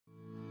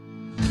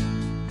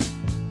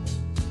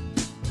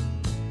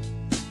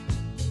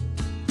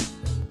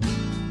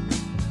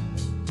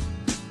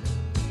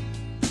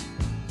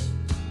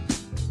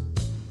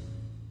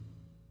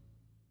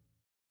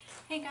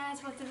Hey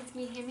guys, what's up? It's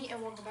me, Hammy, and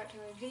welcome back to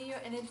another video.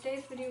 And in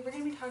today's video, we're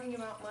going to be talking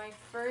about my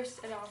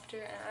first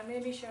adopter, and I'm going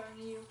to be showing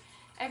you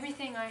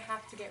everything I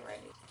have to get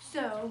ready.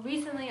 So,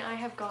 recently I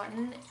have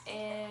gotten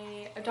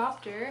a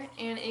adopter,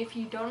 and if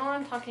you don't know what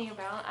I'm talking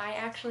about, I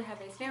actually have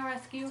a snail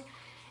rescue,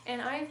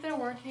 and I've been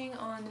working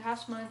on the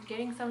past month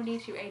getting somebody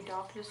to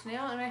adopt a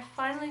snail, and I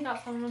finally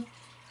got someone,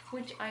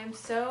 which I am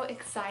so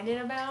excited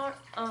about.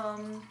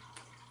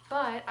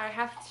 But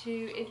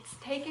it's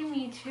taken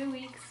me 2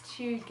 weeks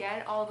to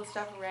get all the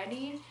stuff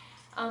ready.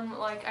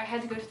 Like I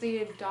had to go through the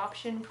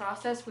adoption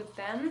process with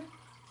them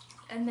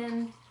and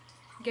then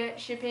get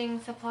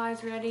shipping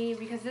supplies ready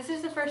because this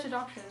is the first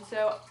adoption,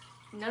 so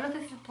none of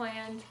this is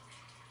planned.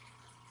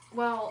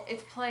 Well,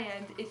 it's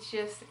planned, it's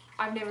just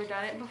I've never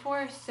done it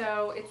before,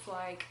 so it's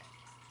like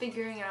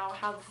figuring out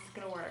how this is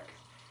gonna work.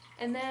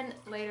 And then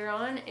later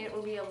on, it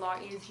will be a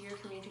lot easier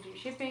for me to do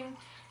shipping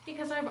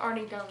because I've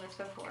already done this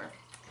before.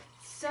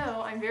 So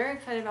I'm very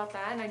excited about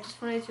that, and I just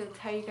wanted to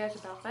tell you guys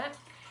about that.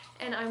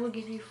 And I will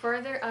give you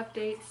further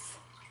updates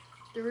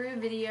through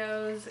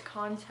videos,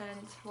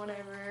 content,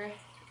 whatever,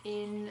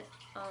 in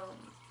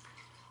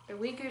a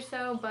week or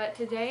so. But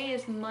today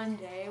is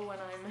Monday when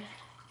I'm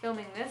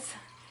filming this.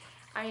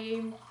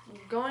 I'm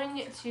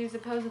going to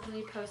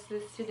supposedly post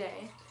this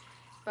today,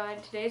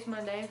 but today's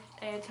Monday,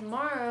 and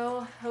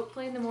tomorrow,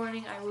 hopefully in the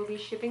morning, I will be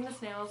shipping the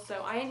snails.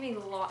 So I have a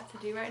lot to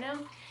do right now,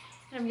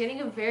 and I'm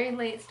getting a very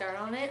late start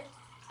on it.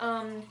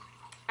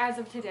 As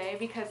of today,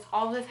 because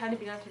all of this had to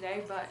be done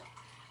today, but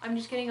I'm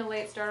just getting a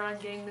late start on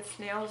getting the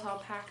snails all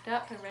packed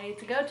up and ready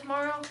to go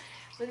tomorrow.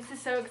 But this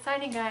is so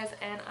exciting, guys,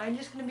 and I'm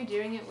just going to be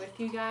doing it with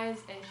you guys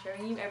and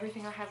showing you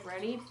everything I have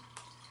ready.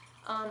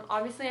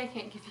 Obviously I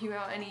can't give you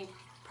out any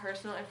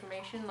personal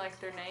information like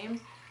their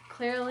name.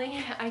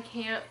 Clearly I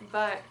can't,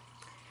 but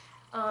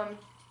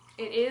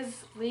it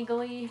is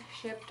legally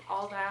shipped,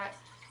 all that,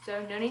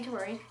 so no need to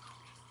worry.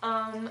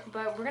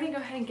 But we're going to go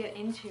ahead and get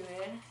into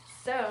it.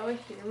 So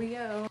here we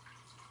go.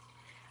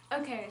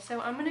 Okay, so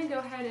I'm gonna go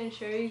ahead and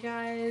show you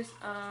guys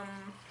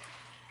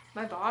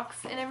my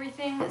box and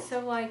everything. So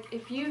like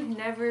if you've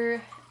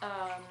never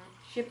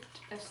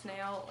shipped a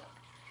snail,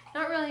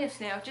 not really a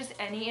snail, just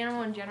any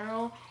animal in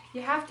general,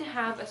 you have to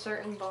have a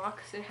certain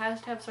box. It has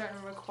to have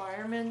certain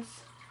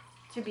requirements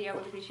to be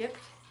able to be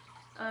shipped.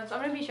 So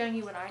I'm gonna be showing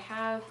you what I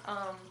have.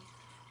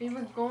 We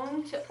were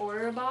going to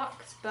order a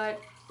box,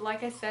 but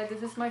like I said,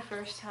 this is my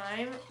first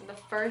time, the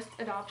first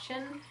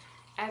adoption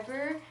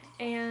ever,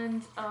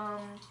 and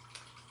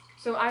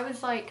so I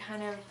was like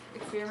kind of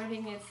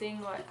experimenting and seeing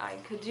what I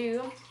could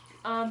do,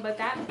 but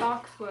that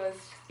box was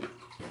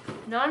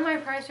not in my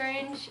price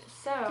range.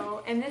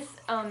 So, and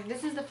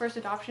this is the first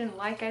adoption,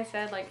 like I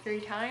said, like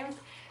 3 times,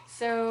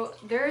 so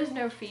there is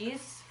no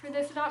fees for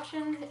this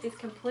adoption. It's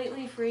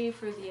completely free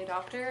for the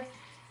adopter,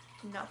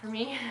 not for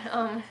me.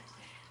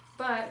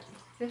 But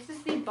this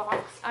is the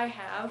box I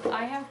have.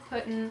 I have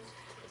put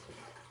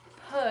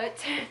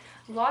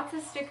lots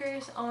of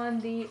stickers on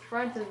the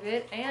front of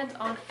it and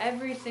on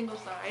every single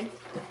side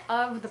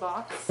of the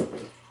box.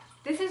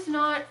 This is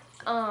not,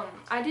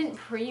 I didn't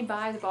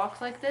pre-buy the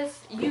box like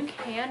this. You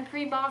can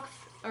pre-buy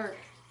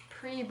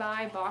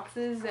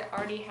boxes that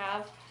already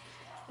have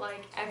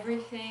like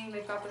everything.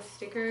 They've got the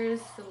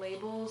stickers, the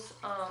labels,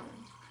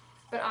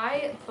 but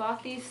I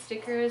bought these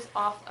stickers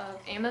off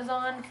of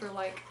Amazon for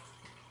like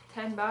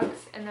 10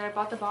 bucks, and then I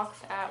bought the box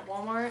at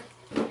Walmart.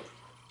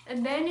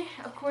 And then,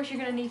 of course, you're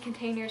going to need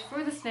containers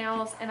for the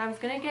snails, and I was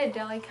going to get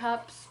deli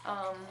cups.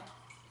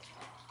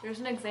 There's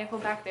an example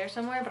back there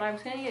somewhere, but I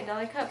was going to get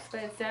deli cups,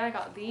 but instead I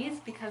got these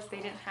because they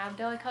didn't have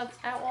deli cups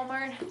at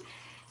Walmart.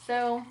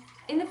 So,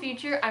 in the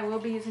future, I will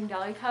be using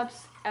deli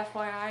cups,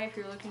 FYI, if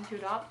you're looking to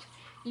adopt.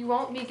 You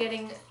won't be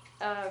getting,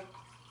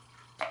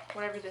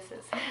 whatever this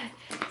is.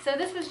 So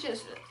this was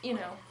just, you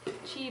know,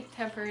 cheap,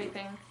 temporary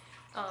thing.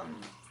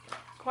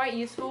 Quite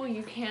useful.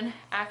 You can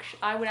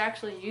I would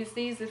actually use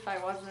these if I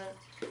wasn't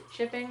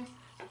shipping,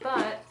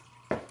 but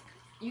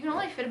you can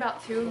only fit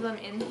about 2 of them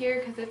in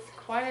here because it's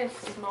quite a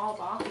small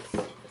box.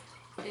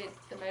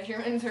 The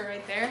measurements are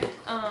right there.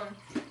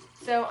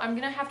 So I'm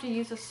gonna have to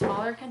use a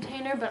smaller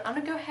container, but I'm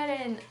gonna go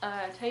ahead and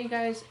tell you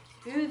guys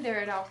who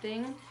they're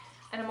adopting,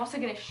 and I'm also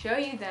gonna show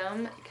you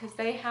them because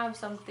they have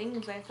some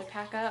things they have to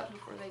pack up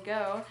before they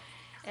go.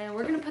 And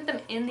we're going to put them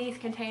in these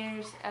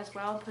containers as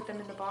well, put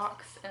them in the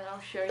box, and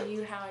I'll show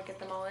you how I get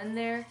them all in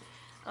there,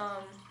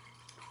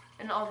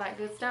 and all that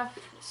good stuff.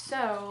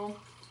 So,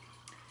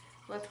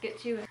 let's get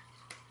to it.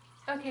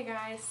 Okay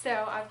guys,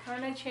 so I've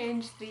kind of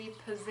changed the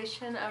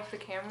position of the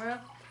camera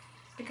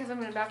because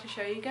I'm about to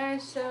show you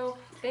guys. So,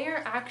 they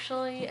are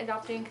actually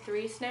adopting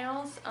 3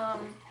 snails.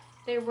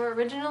 They were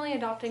originally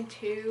adopting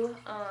 2.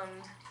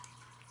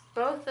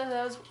 Both of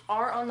those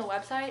are on the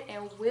website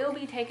and will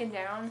be taken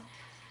down.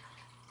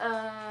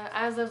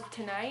 As of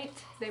tonight.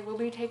 They will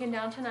be taken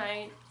down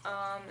tonight,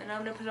 and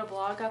I'm going to put a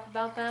blog up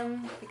about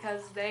them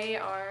because they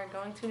are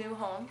going to a new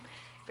home.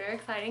 Very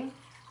exciting.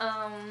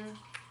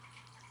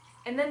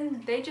 And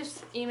then they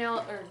just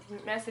emailed or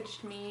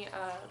messaged me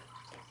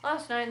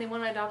last night, and they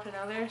want to adopt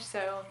another,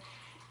 so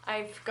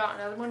I've got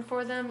another one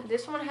for them.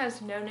 This one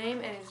has no name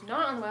and is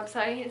not on the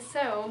website,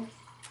 so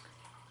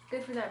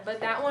good for them. But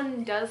that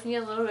one does need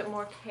a little bit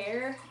more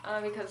care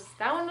because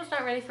that one was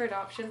not ready for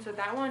adoption, so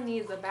that one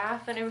needs a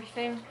bath and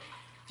everything.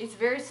 It's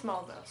very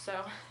small though, so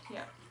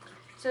yeah.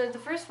 So the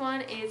first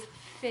one is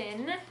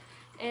Finn,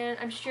 and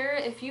I'm sure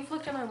if you've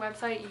looked at my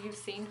website, you've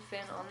seen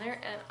Finn on there,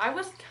 and I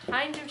was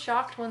kind of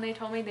shocked when they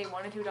told me they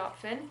wanted to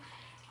adopt Finn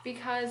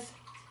because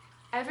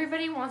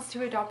everybody wants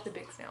to adopt the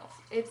big snails.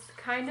 It's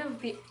kind of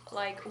the,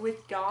 like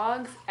with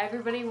dogs,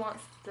 everybody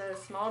wants the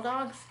small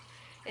dogs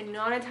and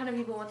not a ton of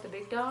people want the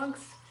big dogs.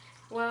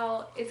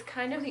 Well, it's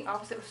kind of the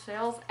opposite with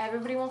snails.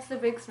 Everybody wants the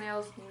big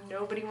snails,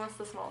 nobody wants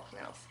the small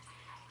snails.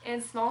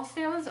 And small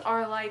snails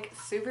are like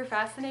super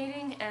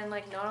fascinating, and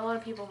like not a lot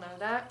of people know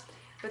that,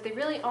 but they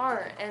really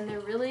are, and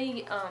they're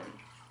really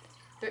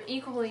they're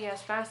equally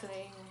as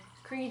fascinating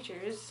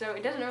creatures. So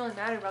it doesn't really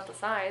matter about the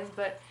size,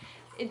 but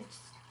it's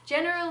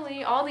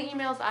generally all the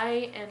emails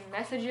and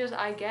messages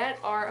I get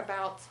are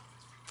about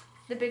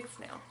the big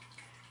snail,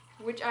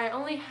 which I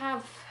only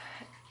have,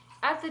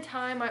 at the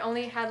time I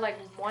only had like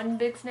one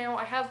big snail.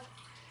 I have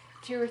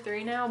 2 or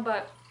 3 now,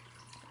 but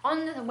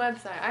on the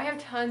website I have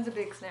tons of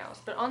big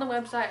snails, but on the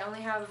website I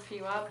only have a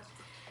few up.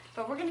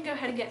 But we're gonna go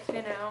ahead and get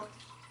Finn out.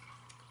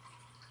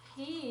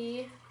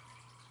 He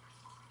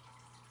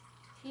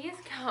has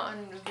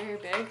gotten very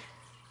big.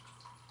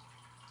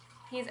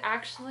 He's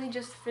actually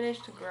just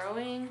finished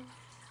growing.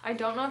 I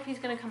don't know if he's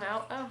gonna come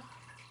out. Oh,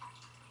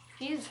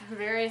 he's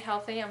very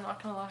healthy, I'm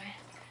not gonna lie.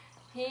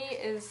 He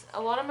is,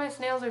 a lot of my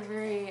snails are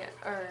very,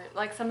 or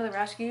like some of the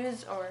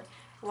rescues or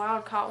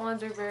wild caught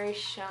ones are very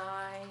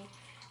shy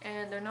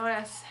and they're not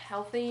as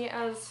healthy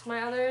as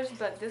my others,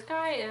 but this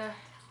guy,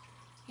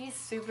 he's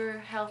super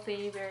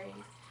healthy,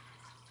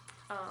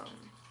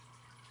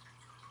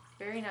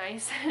 very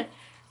nice,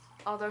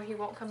 although he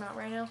won't come out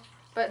right now.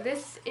 But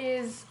this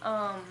is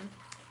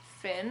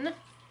Finn.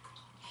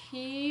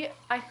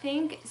 I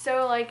think,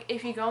 so like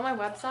if you go on my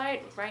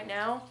website right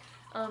now,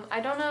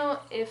 I don't know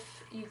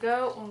if you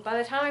go, by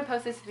the time I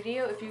post this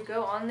video, if you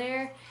go on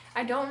there,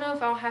 I don't know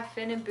if I'll have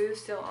Finn and Boo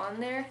still on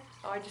there.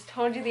 Oh, I just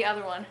told you the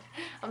other one.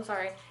 I'm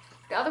sorry.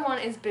 The other one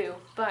is Boo,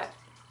 but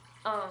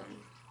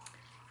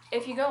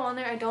if you go on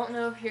there, I don't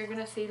know if you're going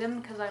to see them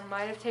because I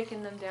might have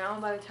taken them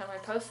down by the time I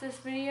post this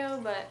video,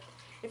 but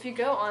if you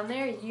go on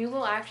there, you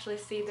will actually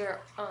see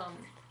their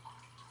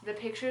the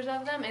pictures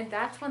of them, and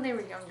that's when they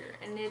were younger,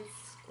 and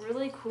it's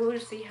really cool to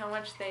see how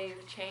much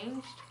they've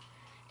changed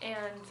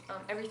and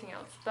everything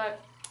else. But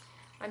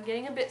I'm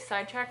getting a bit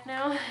sidetracked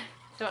now,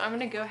 so I'm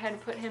going to go ahead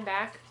and put him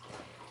back,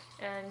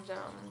 and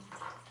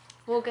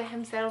we'll get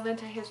him settled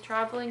into his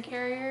traveling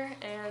carrier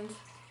in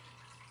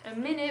a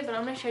minute. But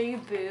I'm going to show you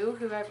Boo,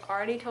 who I've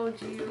already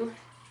told you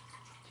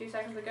 2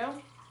 seconds ago.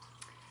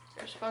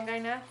 There's fungi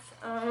gnats.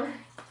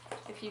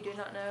 If you do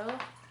not know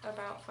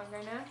about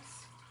fungi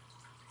gnats,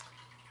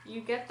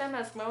 you get them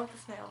as well with the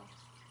snail.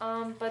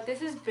 But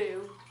this is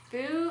Boo.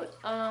 Boo,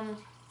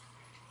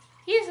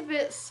 he's a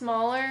bit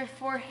smaller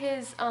for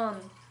his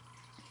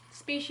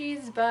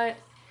species, but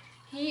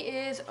he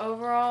is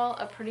overall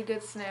a pretty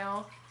good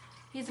snail.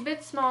 He's a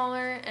bit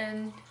smaller,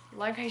 and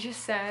like I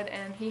just said,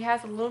 and he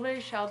has a little bit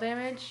of shell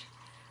damage,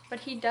 but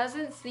he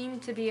doesn't seem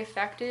to be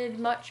affected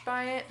much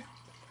by it,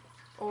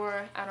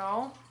 or at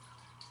all.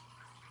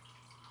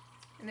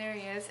 And there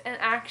he is. And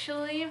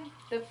actually,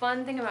 the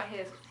fun thing about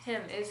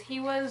him is he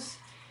was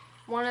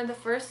one of the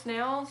first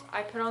snails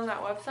I put on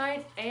that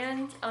website.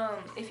 And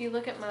if you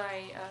look at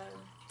my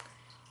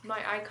my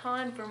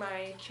icon for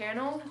my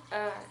channel,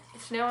 the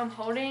snail I'm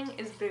holding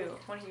is Boo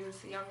when he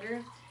was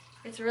younger.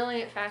 It's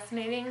really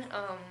fascinating,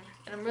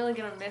 and I'm really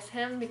gonna miss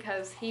him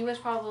because he was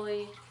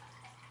probably,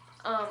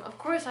 of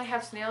course I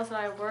have snails that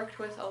I worked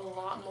with a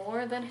lot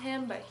more than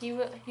him, but he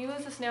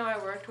was a snail I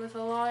worked with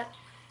a lot,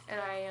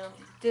 and I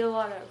did a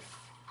lot of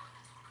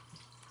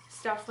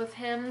stuff with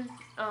him.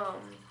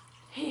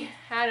 He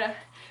had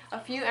a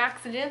few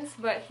accidents,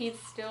 but he's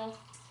still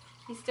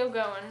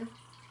going.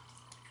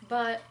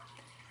 But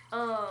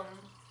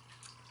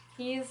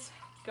he's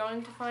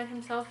going to find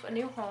himself a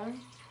new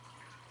home.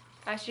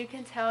 As you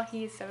can tell,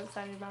 he's so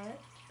excited about it.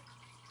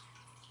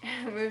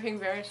 Moving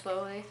very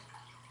slowly.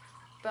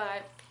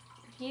 But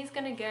he's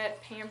gonna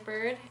get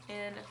pampered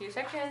in a few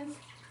seconds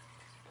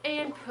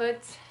and put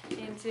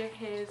into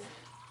his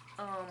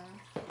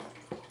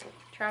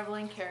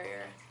traveling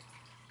carrier.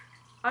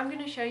 I'm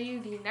going to show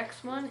you the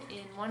next one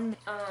in 1 minute.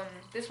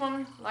 This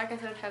one, like I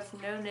said, has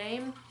no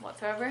name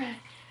whatsoever.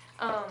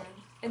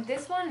 And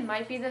this one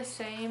might be the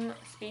same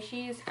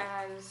species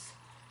as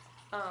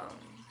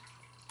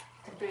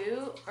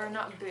Boo, or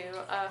not Boo,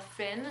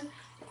 Finn,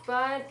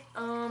 but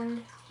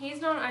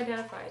he's not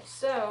identified.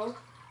 So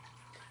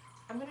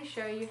I'm going to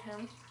show you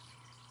him,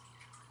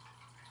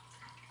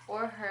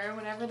 or her,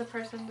 whatever the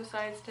person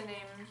decides to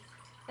name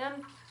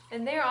them.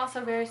 And they are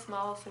also very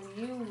small, so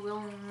you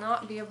will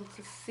not be able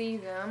to see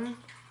them.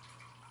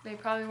 They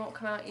probably won't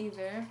come out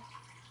either.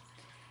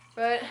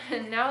 But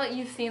now that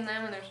you've seen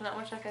them, and there's not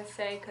much I can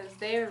say because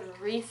they are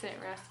recent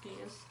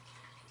rescues,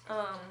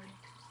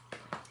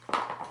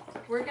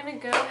 we're gonna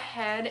go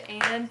ahead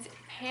and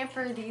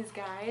pamper these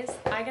guys.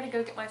 I gotta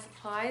go get my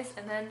supplies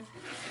and then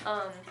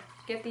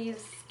get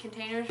these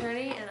containers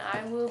ready, and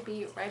I will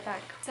be right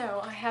back.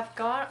 So I have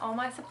got all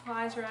my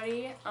supplies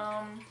ready,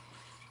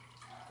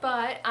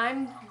 but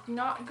I'm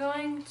not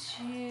going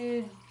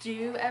to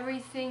do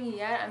everything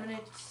yet. I'm gonna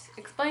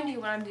explain to you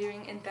what I'm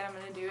doing and then I'm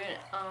gonna do it,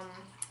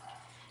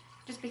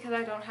 just because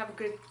I don't have a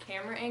good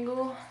camera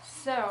angle.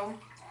 So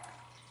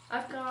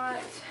I've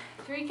got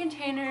 3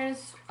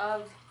 containers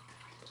of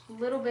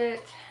little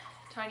bit,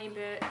 tiny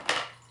bit,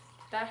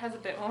 that has a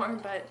bit more,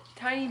 but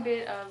tiny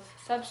bit of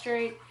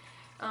substrate,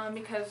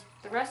 because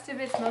the rest of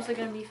it's mostly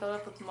going to be filled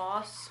up with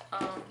moss,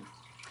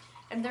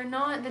 and they're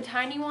not, the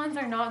tiny ones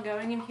are not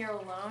going in here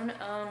alone.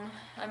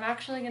 I'm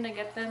actually going to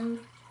get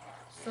them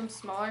some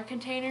smaller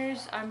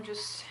containers. I'm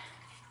just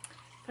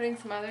putting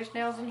some other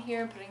snails in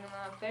here and putting them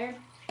out there.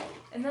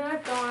 And then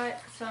I've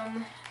got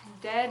some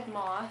dead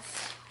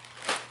moss,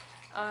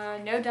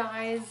 no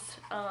dyes,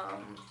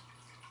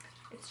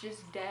 it's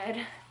just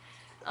dead.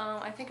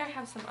 I think I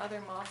have some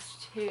other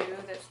moss too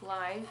that's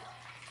live.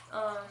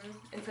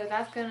 And so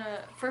that's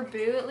gonna, for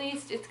Boo at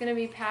least, it's gonna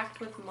be packed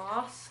with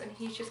moss, and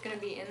he's just gonna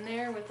be in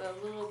there with a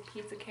little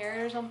piece of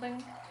carrot or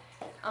something.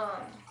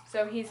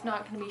 So he's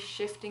not gonna be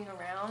shifting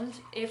around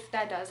if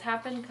that does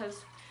happen,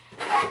 because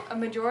a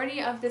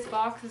majority of this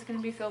box is gonna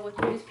be filled with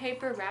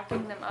newspaper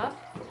wrapping them up.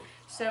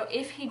 So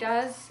if he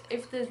does,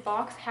 if this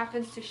box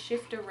happens to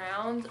shift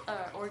around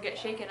or get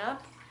shaken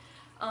up,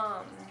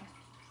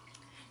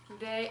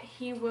 that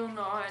he will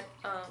not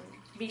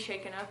be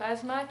shaken up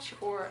as much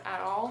or at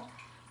all.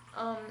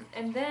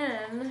 And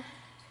then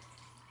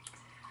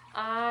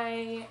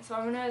I'm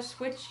gonna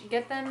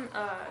get them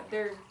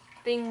their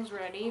things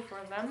ready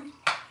for them.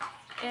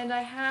 And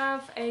I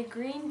have a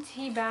green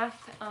tea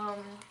bath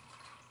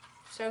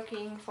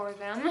soaking for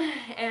them,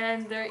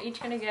 and they're each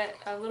gonna get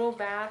a little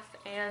bath,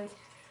 and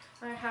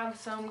I have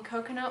some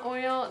coconut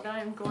oil that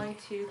I'm going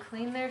to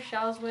clean their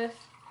shells with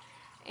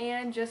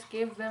and just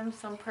give them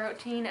some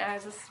protein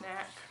as a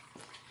snack.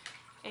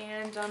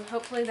 And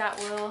hopefully that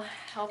will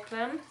help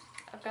them.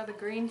 I've got the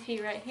green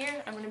tea right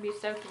here. I'm going to be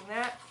soaking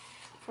that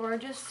for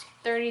just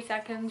 30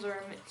 seconds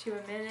or to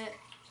a minute.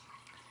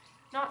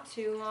 Not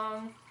too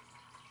long.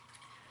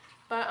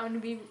 But I'm going to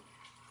be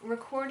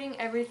recording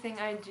everything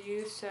I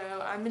do, so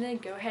I'm going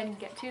to go ahead and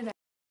get to that.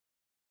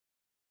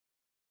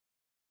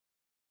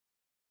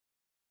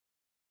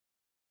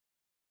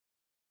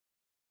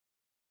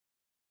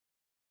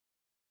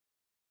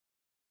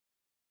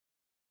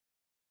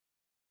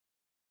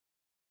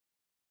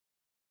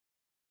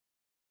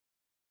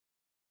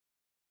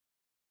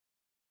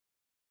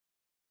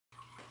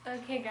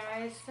 Okay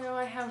guys, so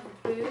I have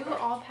Boo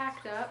all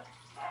packed up.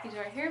 He's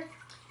right here.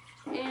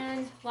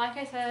 And like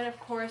I said, of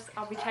course,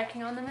 I'll be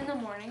checking on them in the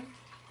morning.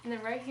 And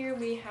then right here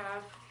we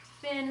have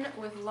Finn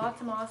with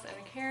lots of moss and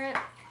a carrot.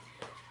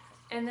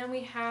 And then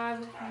we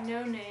have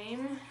No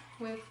Name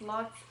with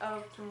lots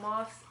of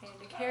moss and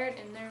a carrot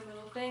in their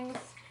little things.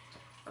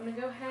 I'm going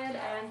to go ahead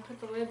and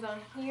put the lids on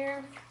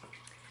here.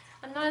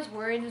 I'm not as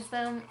worried as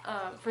them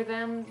for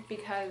them,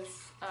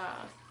 because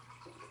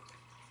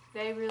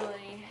they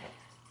really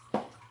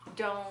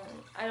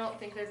I don't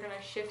think they're going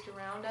to shift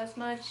around as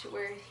much,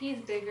 where he's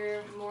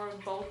bigger, more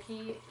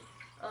bulky.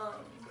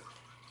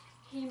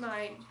 He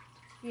might,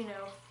 you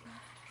know,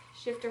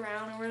 shift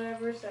around or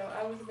whatever, so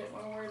I was a bit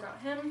more worried about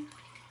him.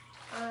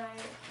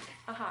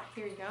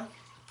 Here you go.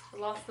 I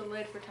lost the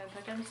lid for 10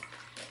 seconds.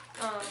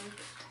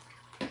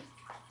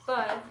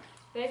 But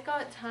they've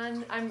got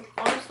tons. I'm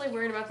honestly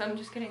worried about them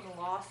just getting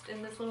lost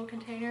in this little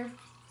container.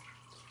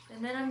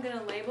 And then I'm going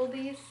to label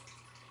these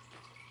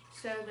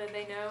so that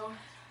they know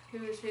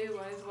who is who,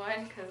 what is what,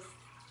 because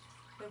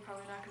they're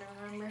probably not going to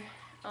remember.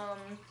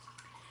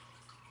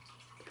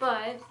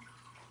 But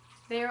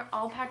they're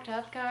all packed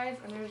up, guys,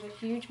 and there's a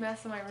huge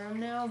mess in my room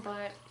now,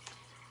 but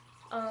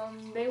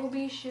they will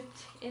be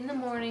shipped in the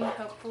morning,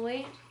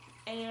 hopefully,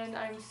 and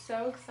I'm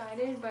so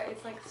excited, but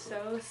it's like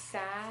so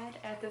sad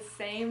at the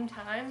same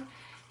time,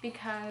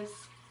 because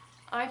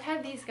I've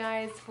had these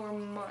guys for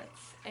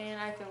months, and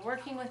I've been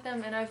working with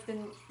them, and I've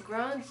been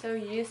grown so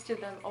used to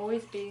them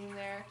always being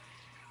there.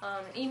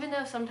 Even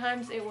though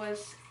sometimes it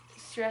was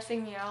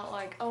stressing me out,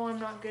 like, oh, I'm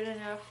not good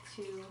enough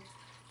to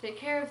take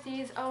care of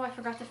these, oh, I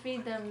forgot to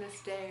feed them this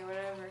day, or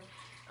whatever.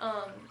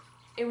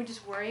 It would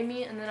just worry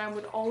me, and then I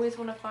would always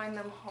want to find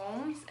them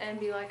homes, and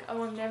be like,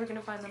 oh, I'm never going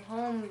to find them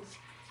homes.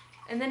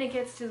 And then it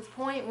gets to the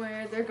point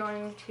where they're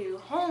going to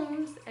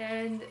homes,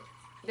 and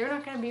they're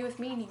not going to be with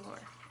me anymore.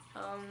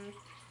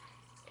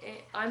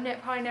 I'm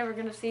probably never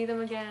going to see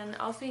them again.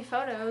 I'll see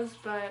photos,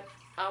 but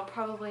I'll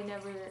probably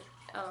never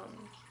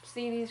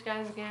see these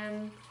guys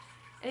again,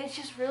 and it's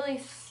just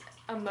really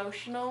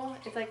emotional.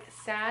 It's like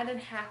sad and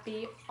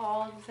happy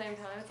all at the same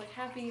time. It's like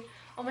happy,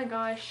 oh my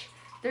gosh,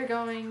 they're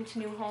going to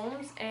new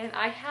homes, and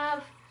I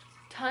have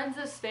tons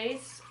of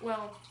space.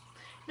 Well,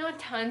 not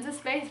tons of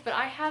space, but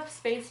I have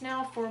space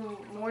now for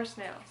more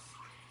snails,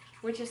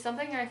 which is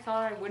something I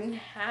thought I wouldn't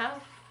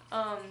have,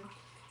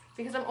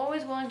 because I'm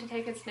always willing to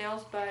take in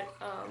snails, but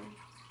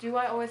Do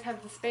I always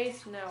have the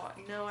space?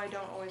 No, I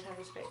don't always have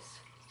the space.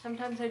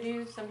 Sometimes I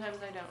do, sometimes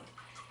I don't.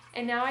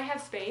 And now I have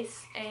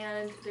space,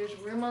 and there's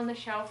room on the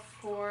shelf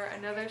for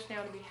another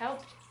snail to be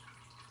helped.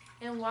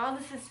 And while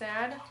this is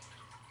sad,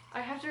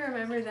 I have to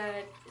remember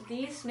that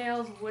these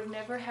snails would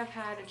never have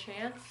had a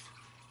chance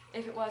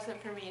if it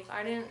wasn't for me. If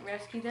I didn't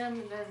rescue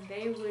them, then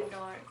they would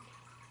not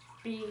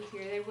be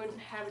here. They wouldn't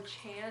have a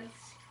chance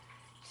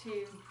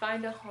to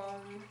find a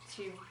home,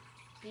 to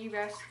be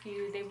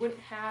rescued. They wouldn't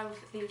have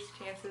these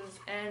chances,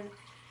 and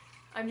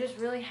I'm just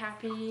really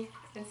happy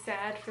and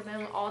sad for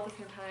them all at the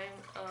same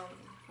time.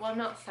 Well, I'm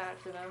not sad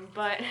for them,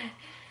 but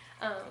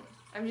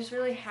I'm just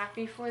really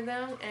happy for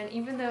them, and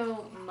even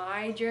though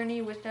my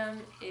journey with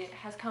them, it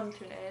has come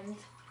to an end,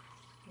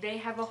 they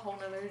have a whole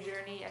nother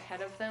journey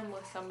ahead of them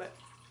with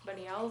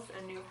somebody else,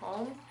 a new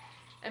home.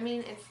 I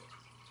mean, it's,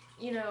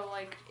 you know,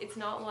 like, it's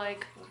not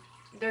like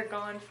they're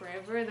gone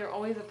forever. They're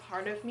always a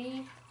part of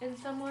me in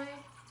some way.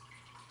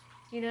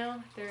 You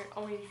know, they're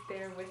always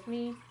there with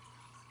me.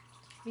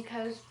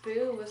 Because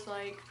Boo was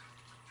like,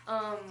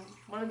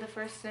 one of the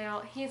first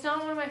snail. He's not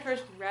one of my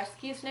first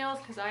rescue snails,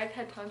 because I've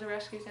had tons of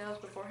rescue snails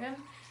before him.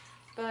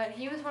 But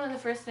he was one of the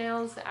first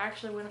snails that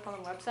actually went up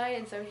on the website,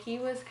 and so he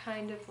was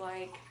kind of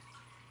like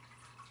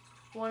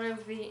one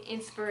of the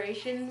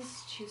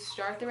inspirations to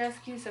start the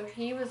rescue. So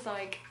he was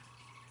like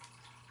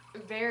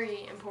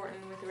very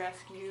important with the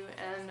rescue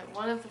and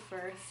one of the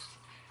first,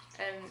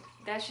 and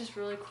that's just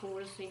really cool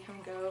to see him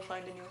go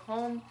find a new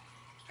home,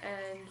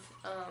 and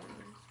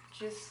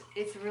just,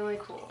 it's really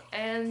cool.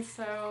 And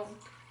so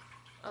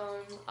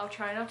I'll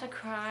try not to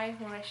cry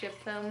when I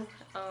ship them,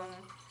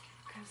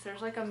 because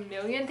there's like a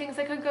million things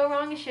that could go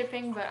wrong in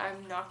shipping, but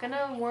I'm not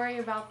gonna worry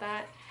about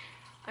that.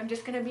 I'm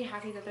just gonna be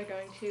happy that they're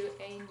going to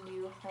a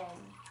new home.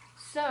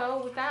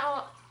 So with that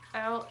all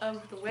out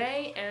of the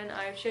way, and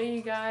I've shown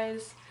you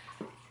guys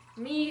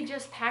me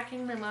just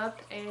packing them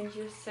up and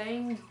just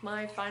saying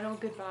my final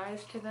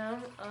goodbyes to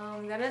them,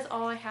 that is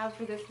all I have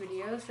for this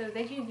video. So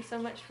thank you so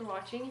much for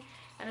watching,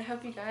 and I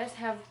hope you guys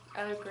have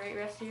a great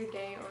rest of your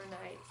day or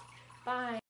night. Bye!